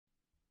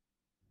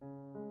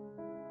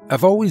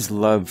I've always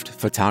loved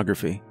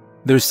photography.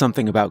 There's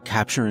something about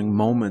capturing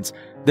moments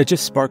that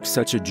just sparks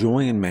such a joy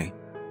in me.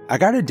 I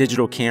got a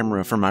digital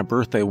camera for my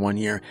birthday one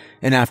year,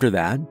 and after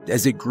that,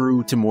 as it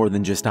grew to more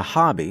than just a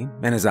hobby,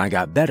 and as I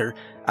got better,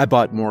 I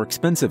bought more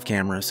expensive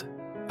cameras.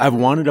 I've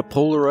wanted a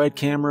Polaroid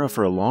camera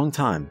for a long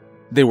time.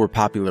 They were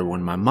popular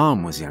when my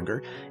mom was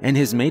younger, and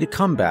has made a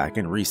comeback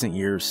in recent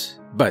years.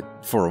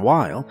 But for a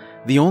while,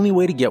 the only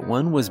way to get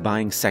one was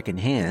buying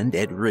secondhand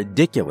at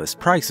ridiculous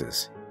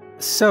prices.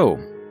 So,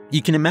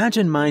 you can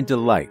imagine my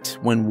delight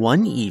when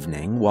one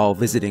evening, while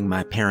visiting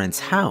my parents'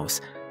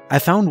 house, I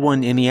found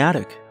one in the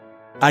attic.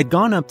 I'd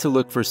gone up to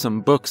look for some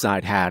books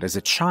I'd had as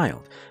a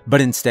child, but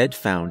instead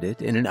found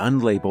it in an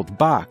unlabeled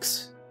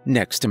box,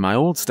 next to my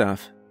old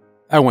stuff.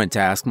 I went to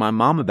ask my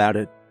mom about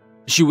it.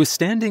 She was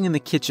standing in the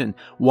kitchen,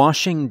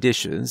 washing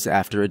dishes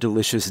after a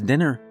delicious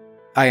dinner.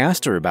 I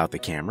asked her about the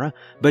camera,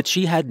 but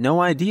she had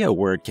no idea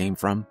where it came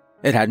from.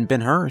 It hadn't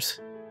been hers.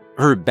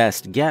 Her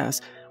best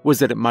guess was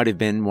that it might have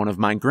been one of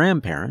my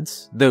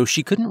grandparents', though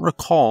she couldn't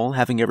recall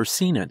having ever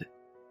seen it.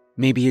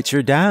 "Maybe it's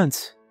your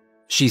dad's,"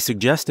 she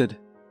suggested.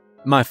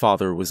 My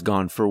father was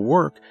gone for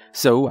work,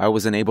 so I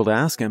wasn't able to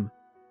ask him.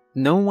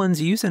 "No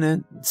one's using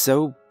it,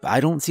 so I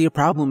don't see a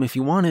problem if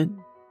you want it,"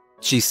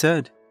 she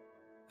said.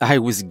 I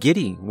was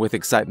giddy with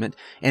excitement,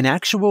 an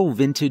actual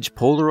vintage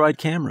Polaroid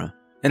camera,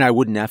 and I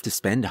wouldn't have to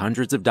spend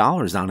hundreds of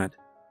dollars on it.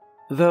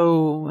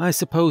 "Though I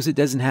suppose it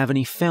doesn't have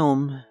any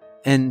film,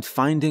 and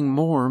finding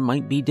more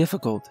might be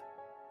difficult,"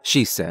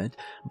 she said,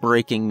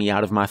 breaking me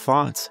out of my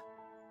thoughts.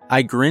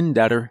 I grinned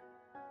at her.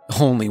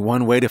 Only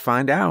one way to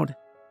find out.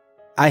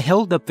 I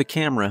held up the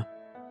camera.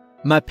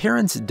 My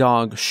parents'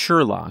 dog,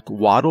 Sherlock,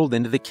 waddled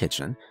into the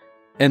kitchen,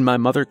 and my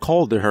mother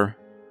called to her.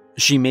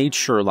 She made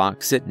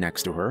Sherlock sit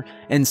next to her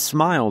and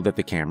smiled at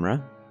the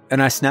camera,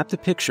 and I snapped a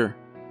picture.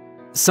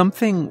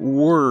 Something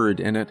whirred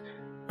in it.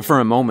 For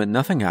a moment,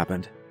 nothing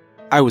happened.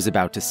 I was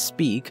about to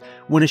speak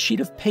when a sheet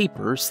of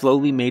paper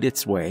slowly made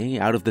its way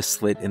out of the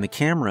slit in the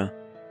camera.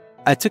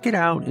 I took it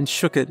out and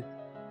shook it.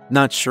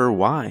 Not sure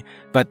why,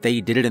 but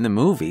they did it in the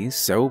movies,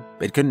 so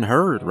it couldn't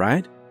hurt,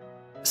 right?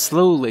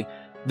 Slowly,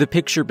 the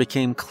picture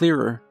became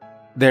clearer.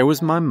 There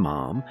was my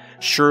mom,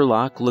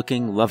 Sherlock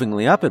looking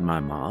lovingly up at my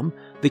mom,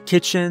 the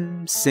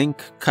kitchen,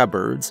 sink,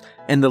 cupboards,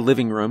 and the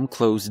living room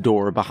closed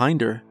door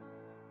behind her.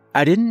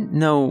 I didn't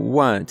know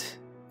what,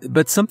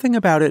 but something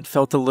about it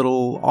felt a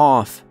little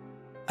off.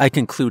 I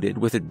concluded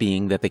with it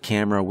being that the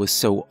camera was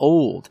so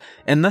old,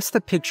 and thus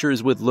the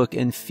pictures would look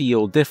and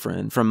feel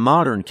different from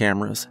modern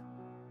cameras.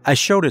 I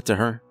showed it to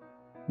her.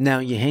 "Now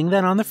you hang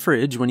that on the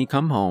fridge when you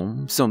come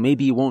home, so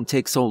maybe you won't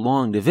take so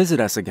long to visit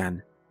us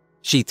again,"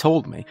 she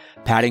told me,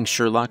 patting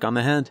Sherlock on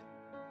the head.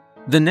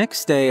 The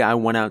next day, I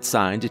went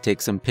outside to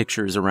take some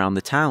pictures around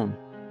the town.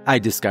 I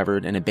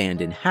discovered an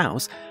abandoned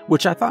house,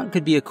 which I thought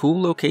could be a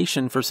cool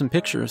location for some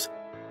pictures.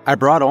 I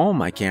brought all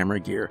my camera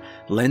gear,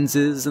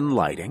 lenses and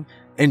lighting,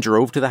 and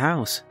drove to the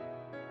house.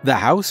 The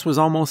house was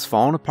almost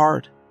fallen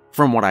apart.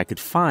 From what I could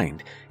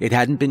find, it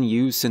hadn't been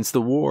used since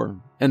the war,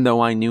 and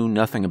though I knew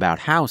nothing about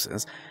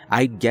houses,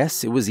 I'd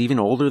guess it was even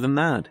older than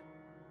that.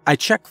 I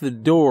checked the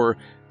door,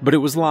 but it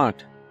was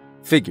locked.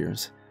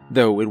 Figures,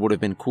 though it would have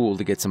been cool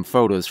to get some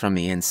photos from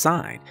the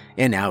inside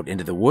and out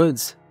into the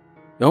woods.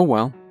 Oh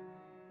well.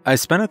 I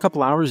spent a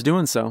couple hours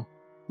doing so,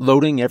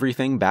 loading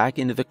everything back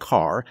into the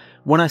car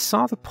when I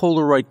saw the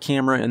Polaroid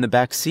camera in the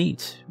back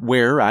seat,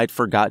 where I'd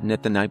forgotten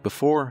it the night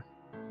before.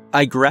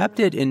 I grabbed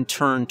it and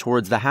turned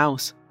towards the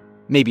house.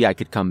 Maybe I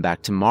could come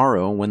back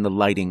tomorrow when the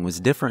lighting was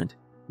different,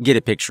 get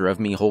a picture of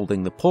me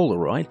holding the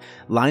Polaroid,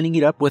 lining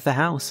it up with the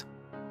house.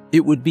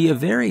 It would be a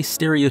very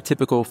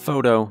stereotypical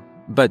photo,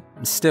 but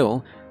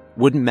still,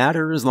 wouldn't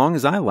matter as long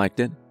as I liked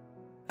it.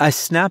 I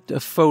snapped a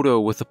photo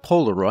with the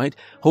Polaroid,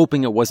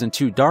 hoping it wasn't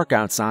too dark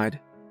outside.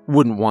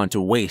 Wouldn't want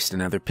to waste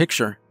another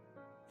picture.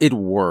 It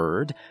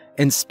whirred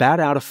and spat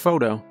out a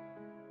photo.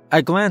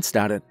 I glanced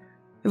at it.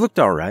 It looked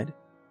alright.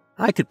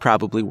 I could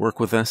probably work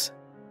with this.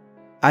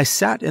 I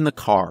sat in the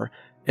car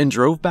and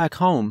drove back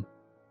home.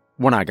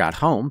 When I got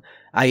home,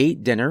 I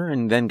ate dinner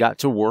and then got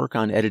to work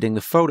on editing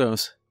the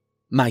photos.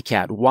 My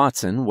cat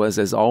Watson was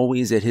as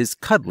always at his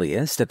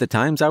cuddliest at the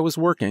times I was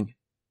working.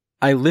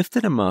 I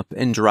lifted him up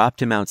and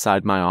dropped him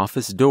outside my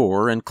office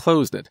door and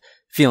closed it,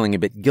 feeling a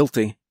bit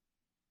guilty.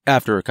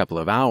 After a couple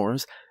of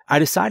hours, I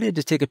decided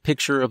to take a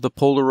picture of the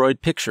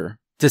Polaroid picture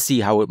to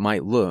see how it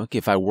might look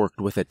if I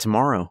worked with it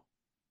tomorrow.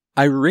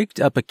 I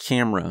rigged up a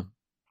camera,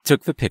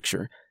 took the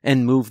picture,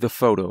 and moved the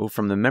photo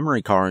from the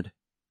memory card.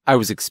 I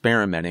was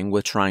experimenting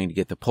with trying to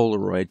get the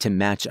Polaroid to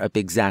match up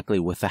exactly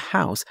with the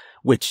house,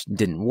 which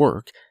didn't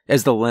work,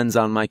 as the lens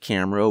on my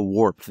camera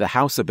warped the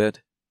house a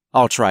bit.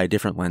 I'll try a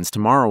different lens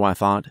tomorrow, I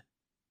thought.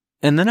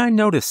 And then I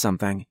noticed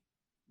something.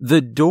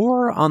 The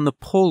door on the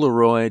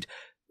Polaroid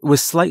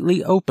was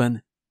slightly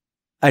open.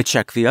 I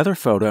checked the other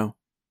photo.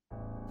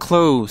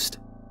 Closed.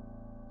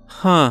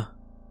 Huh.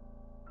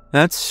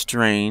 That's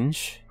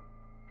strange.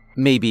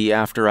 Maybe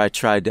after I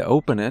tried to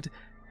open it,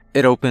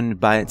 it opened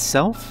by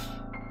itself?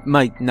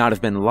 Might not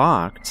have been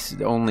locked,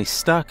 only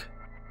stuck.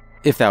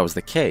 If that was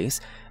the case,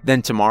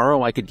 then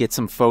tomorrow I could get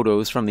some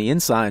photos from the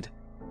inside.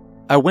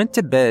 I went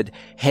to bed,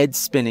 head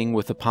spinning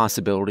with the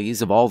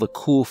possibilities of all the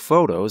cool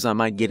photos I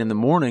might get in the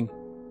morning.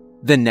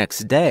 The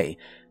next day,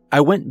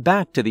 I went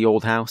back to the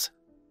old house.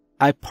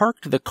 I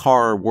parked the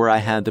car where I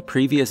had the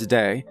previous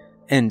day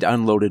and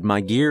unloaded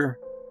my gear.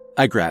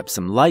 I grabbed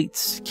some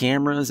lights,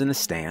 cameras, and a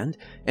stand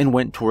and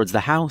went towards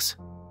the house.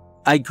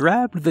 I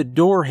grabbed the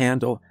door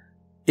handle.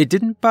 It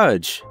didn't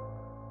budge.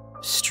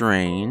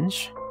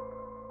 Strange.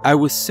 I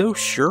was so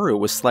sure it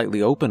was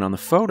slightly open on the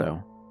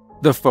photo.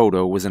 The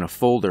photo was in a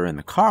folder in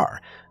the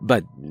car,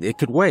 but it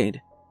could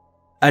wait.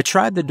 I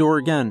tried the door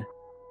again.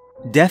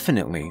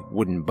 Definitely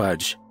wouldn't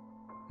budge.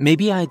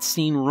 Maybe I'd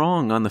seen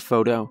wrong on the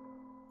photo.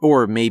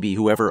 Or maybe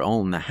whoever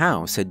owned the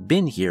house had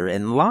been here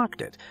and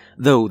locked it,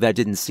 though that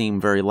didn't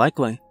seem very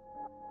likely.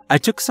 I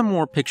took some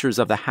more pictures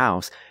of the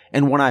house,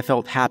 and when I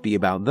felt happy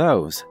about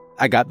those,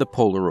 I got the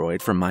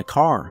Polaroid from my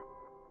car.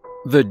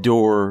 The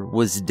door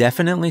was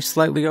definitely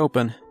slightly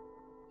open.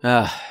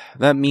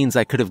 That means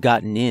I could have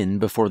gotten in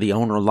before the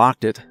owner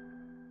locked it.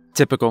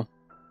 Typical.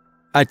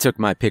 I took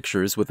my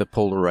pictures with a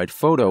Polaroid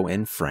photo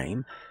in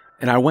frame,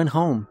 and I went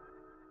home.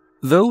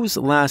 Those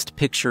last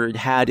pictures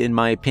had, in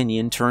my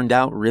opinion, turned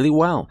out really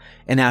well,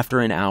 and after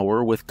an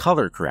hour with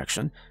color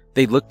correction,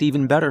 they looked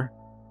even better.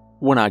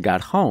 When I got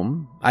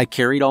home, I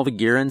carried all the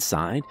gear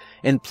inside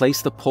and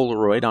placed the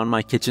Polaroid on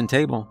my kitchen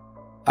table.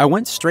 I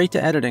went straight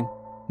to editing,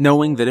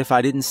 knowing that if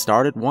I didn't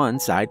start at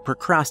once, I'd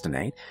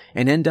procrastinate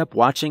and end up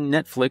watching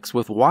Netflix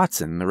with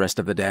Watson the rest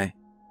of the day.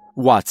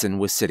 Watson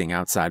was sitting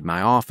outside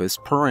my office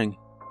purring.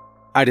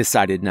 I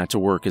decided not to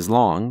work as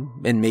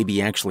long and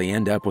maybe actually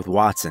end up with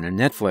Watson and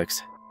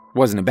Netflix.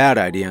 Wasn't a bad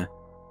idea.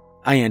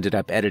 I ended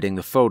up editing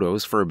the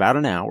photos for about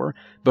an hour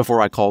before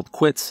I called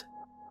quits.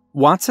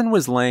 Watson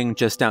was laying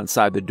just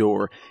outside the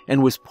door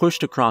and was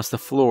pushed across the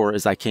floor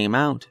as I came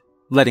out,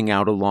 letting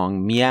out a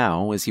long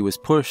meow as he was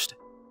pushed.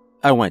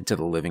 I went to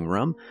the living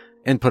room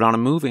and put on a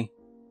movie.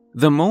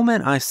 The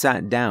moment I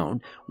sat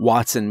down,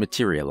 Watson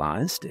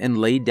materialized and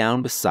laid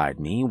down beside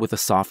me with a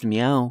soft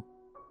meow.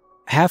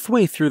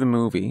 Halfway through the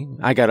movie,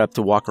 I got up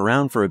to walk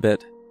around for a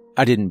bit.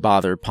 I didn't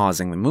bother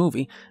pausing the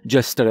movie,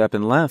 just stood up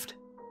and left.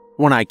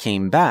 When I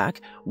came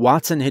back,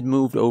 Watson had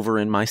moved over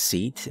in my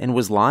seat and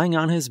was lying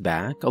on his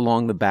back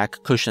along the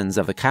back cushions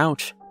of the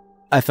couch.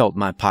 I felt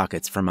my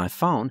pockets for my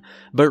phone,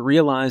 but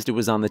realized it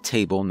was on the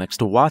table next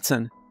to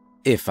Watson.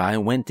 If I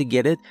went to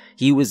get it,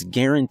 he was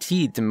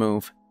guaranteed to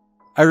move.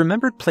 I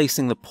remembered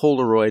placing the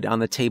Polaroid on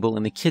the table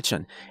in the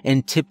kitchen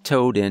and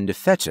tiptoed in to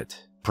fetch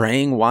it,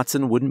 praying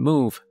Watson wouldn't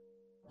move.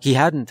 He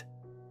hadn't.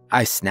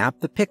 I snapped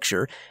the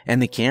picture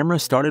and the camera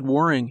started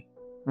whirring.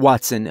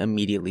 Watson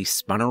immediately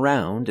spun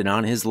around and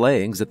on his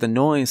legs at the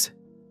noise.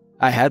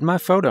 I had my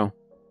photo.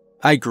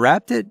 I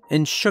grabbed it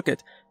and shook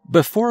it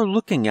before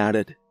looking at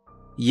it.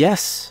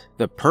 Yes,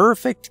 the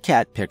perfect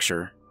cat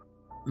picture.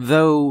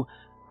 Though,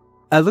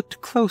 I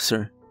looked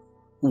closer.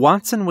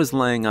 Watson was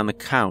laying on the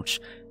couch,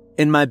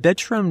 and my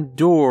bedroom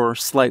door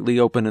slightly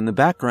open in the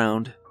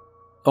background.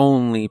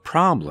 Only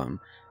problem,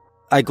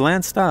 I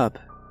glanced up.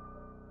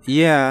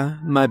 Yeah,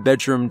 my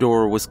bedroom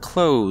door was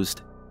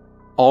closed.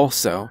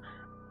 Also,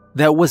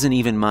 that wasn't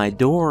even my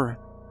door.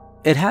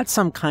 It had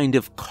some kind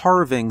of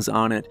carvings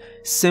on it,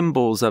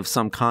 symbols of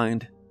some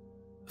kind.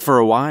 For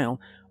a while,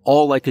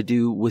 all I could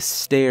do was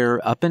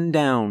stare up and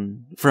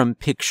down from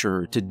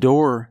picture to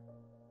door.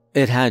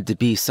 It had to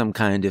be some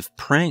kind of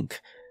prank,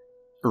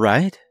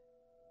 right?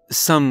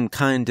 Some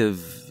kind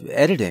of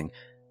editing.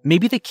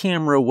 Maybe the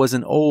camera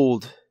wasn't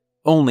old,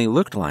 only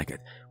looked like it,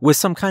 with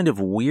some kind of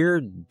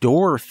weird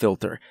door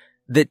filter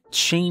that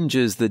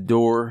changes the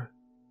door.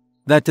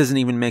 That doesn't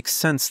even make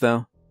sense,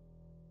 though.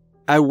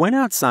 I went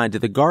outside to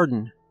the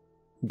garden.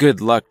 Good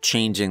luck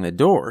changing the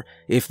door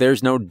if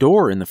there's no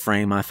door in the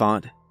frame, I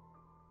thought.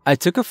 I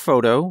took a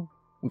photo,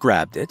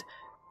 grabbed it,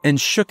 and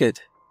shook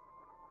it.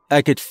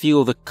 I could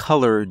feel the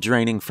color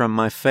draining from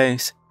my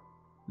face.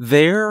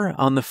 There,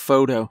 on the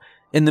photo,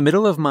 in the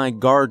middle of my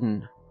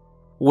garden,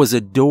 was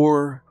a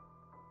door,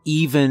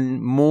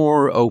 even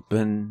more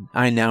open,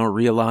 I now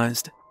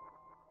realized.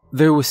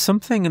 There was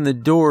something in the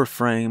door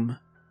frame,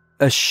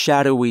 a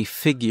shadowy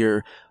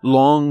figure,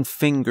 long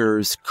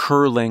fingers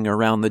curling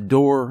around the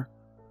door.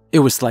 It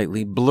was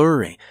slightly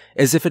blurry,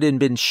 as if it had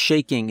been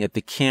shaking at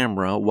the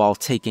camera while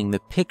taking the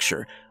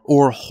picture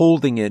or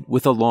holding it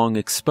with a long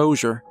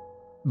exposure.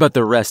 But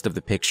the rest of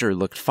the picture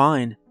looked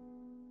fine.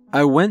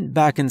 I went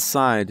back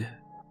inside.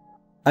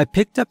 I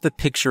picked up the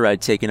picture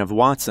I'd taken of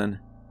Watson.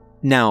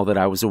 Now that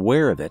I was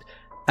aware of it,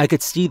 I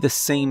could see the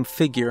same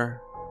figure,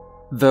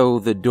 though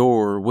the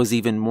door was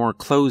even more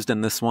closed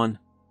in this one.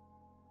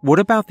 What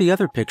about the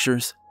other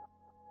pictures?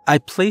 I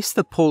placed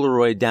the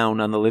Polaroid down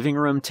on the living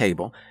room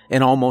table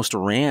and almost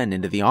ran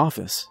into the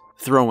office,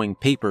 throwing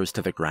papers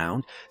to the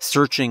ground,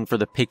 searching for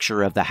the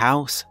picture of the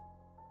house.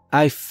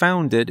 I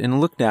found it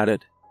and looked at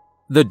it.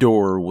 The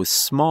door was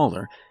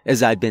smaller,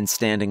 as I'd been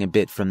standing a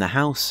bit from the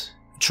house,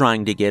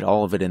 trying to get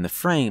all of it in the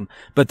frame,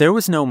 but there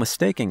was no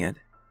mistaking it.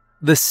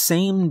 The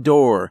same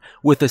door,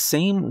 with the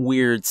same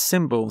weird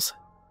symbols.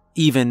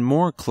 even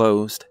more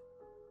closed.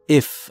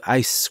 If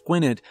I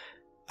squinted,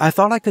 I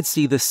thought I could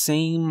see the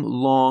same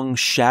long,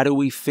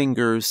 shadowy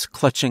fingers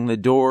clutching the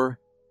door.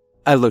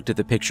 I looked at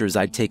the pictures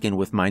I'd taken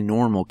with my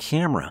normal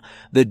camera.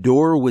 The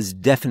door was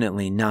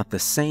definitely not the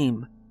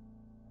same.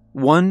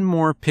 One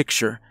more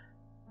picture.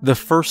 The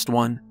first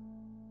one.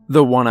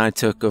 The one I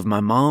took of my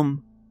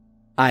mom.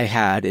 I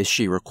had, as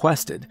she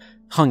requested,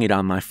 hung it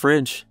on my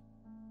fridge.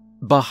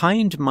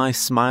 Behind my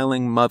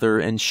smiling mother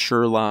and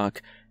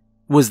Sherlock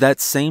was that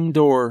same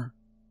door,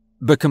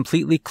 but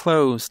completely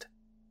closed.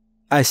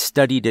 I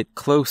studied it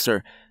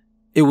closer.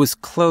 It was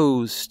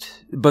closed,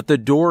 but the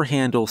door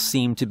handle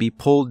seemed to be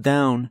pulled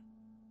down.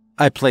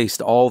 I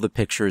placed all the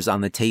pictures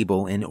on the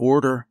table in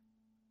order.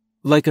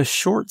 Like a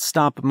short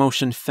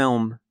stop-motion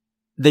film,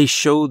 they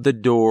showed the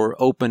door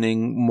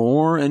opening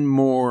more and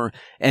more,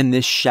 and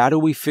this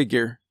shadowy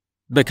figure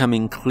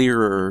becoming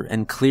clearer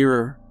and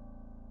clearer,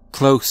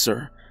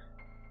 closer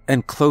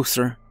and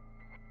closer.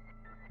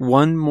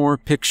 One more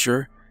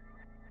picture,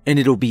 and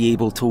it'll be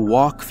able to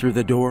walk through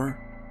the door.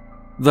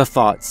 The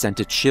thought sent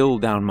a chill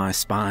down my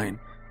spine.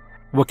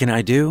 What can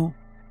I do?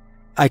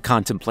 I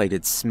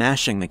contemplated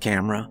smashing the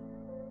camera.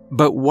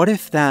 But what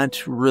if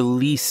that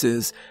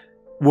releases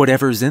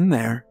whatever's in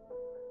there?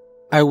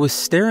 I was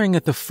staring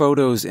at the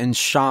photos in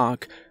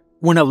shock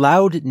when a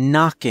loud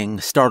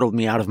knocking startled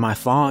me out of my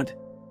thought.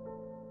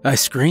 I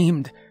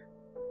screamed.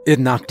 It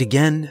knocked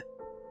again.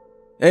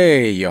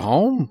 "Hey, you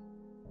home?"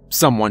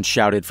 Someone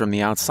shouted from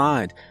the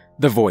outside,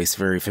 the voice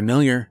very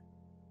familiar.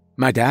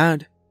 My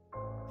dad.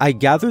 I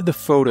gathered the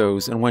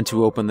photos and went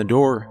to open the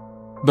door.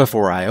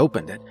 Before I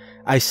opened it,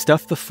 I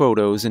stuffed the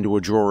photos into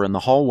a drawer in the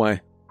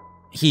hallway.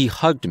 He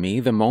hugged me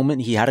the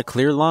moment he had a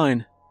clear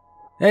line.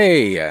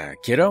 "Hey,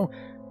 kiddo,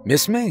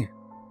 miss me?"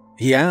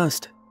 he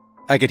asked.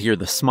 I could hear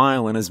the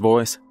smile in his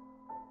voice.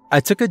 I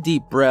took a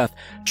deep breath,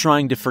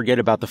 trying to forget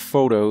about the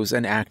photos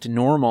and act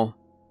normal.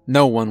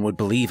 No one would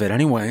believe it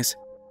anyways.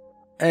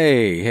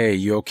 Hey,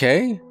 you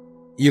okay?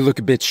 You look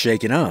a bit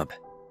shaken up."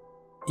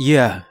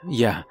 Yeah.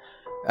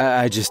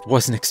 I just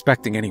wasn't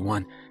expecting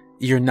anyone.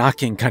 Your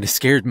knocking kinda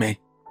scared me."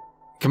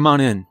 "Come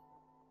on in,"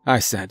 I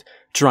said,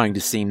 trying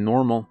to seem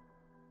normal.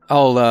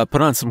 "I'll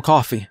put on some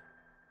coffee."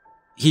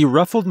 He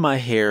ruffled my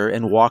hair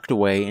and walked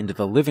away into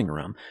the living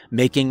room,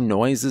 making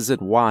noises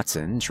at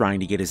Watson, trying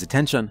to get his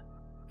attention.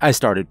 I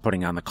started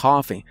putting on the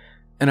coffee,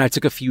 and I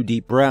took a few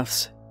deep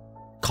breaths.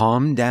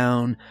 Calm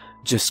down,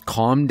 just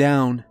calm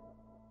down.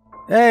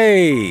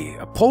 "Hey,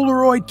 a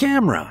Polaroid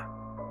camera."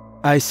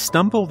 I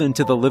stumbled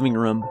into the living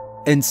room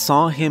and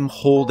saw him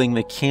holding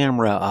the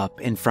camera up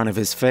in front of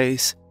his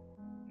face.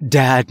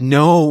 "Dad,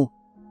 no,"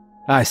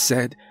 I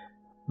said,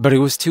 but it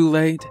was too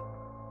late.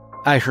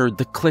 I heard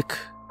the click.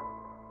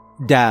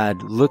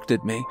 Dad looked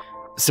at me,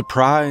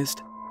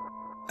 surprised.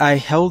 I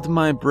held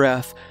my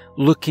breath,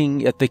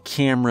 looking at the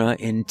camera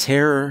in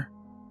terror.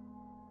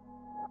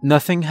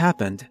 Nothing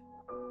happened.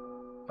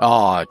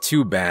 "Aw,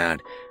 too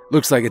bad.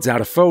 Looks like it's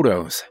out of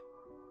photos,"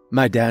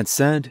 my dad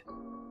said.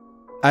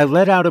 I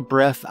let out a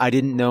breath I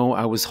didn't know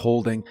I was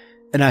holding,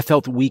 and I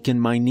felt weak in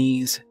my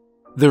knees,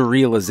 the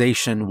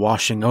realization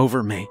washing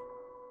over me.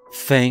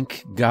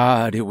 Thank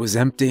God it was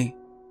empty.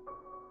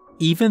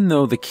 Even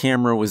though the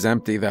camera was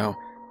empty, though,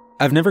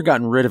 I've never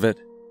gotten rid of it.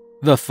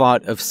 The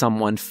thought of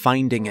someone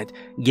finding it,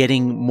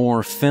 getting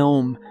more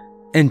film,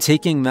 and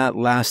taking that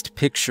last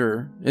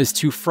picture is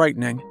too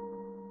frightening.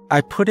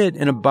 I put it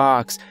in a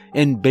box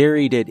and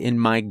buried it in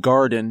my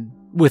garden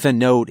with a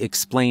note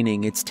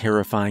explaining its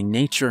terrifying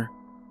nature.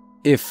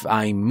 If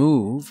I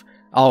move,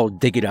 I'll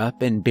dig it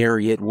up and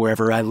bury it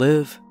wherever I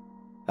live.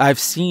 I've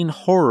seen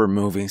horror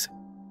movies.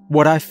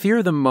 What I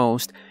fear the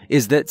most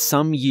is that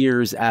some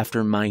years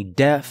after my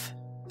death,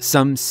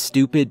 some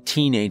stupid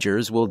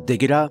teenagers will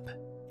dig it up,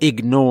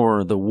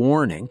 ignore the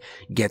warning,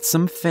 get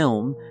some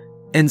film,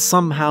 and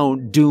somehow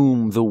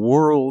doom the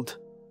world,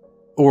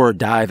 or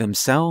die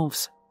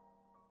themselves.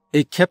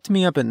 It kept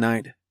me up at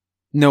night,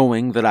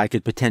 knowing that I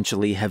could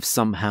potentially have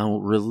somehow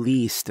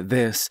released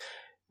this,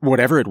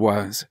 whatever it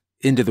was,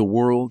 into the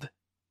world,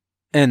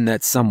 and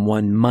that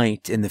someone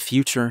might in the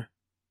future.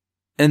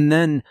 And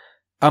then,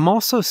 I'm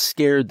also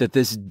scared that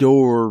this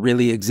door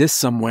really exists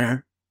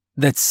somewhere,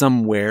 that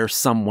somewhere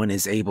someone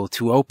is able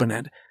to open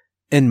it,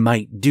 and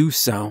might do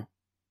so.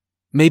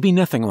 Maybe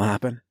nothing will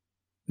happen.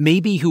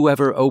 Maybe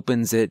whoever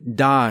opens it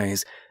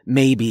dies.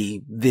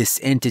 Maybe this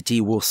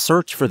entity will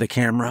search for the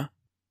camera.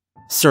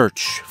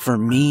 Search for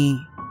me.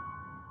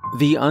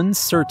 The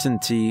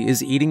uncertainty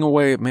is eating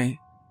away at me.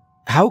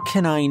 How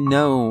can I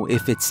know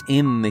if it's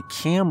in the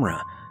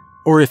camera,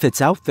 or if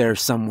it's out there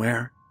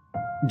somewhere,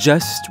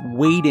 just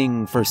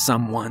waiting for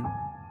someone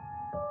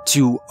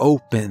to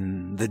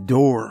open the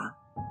door?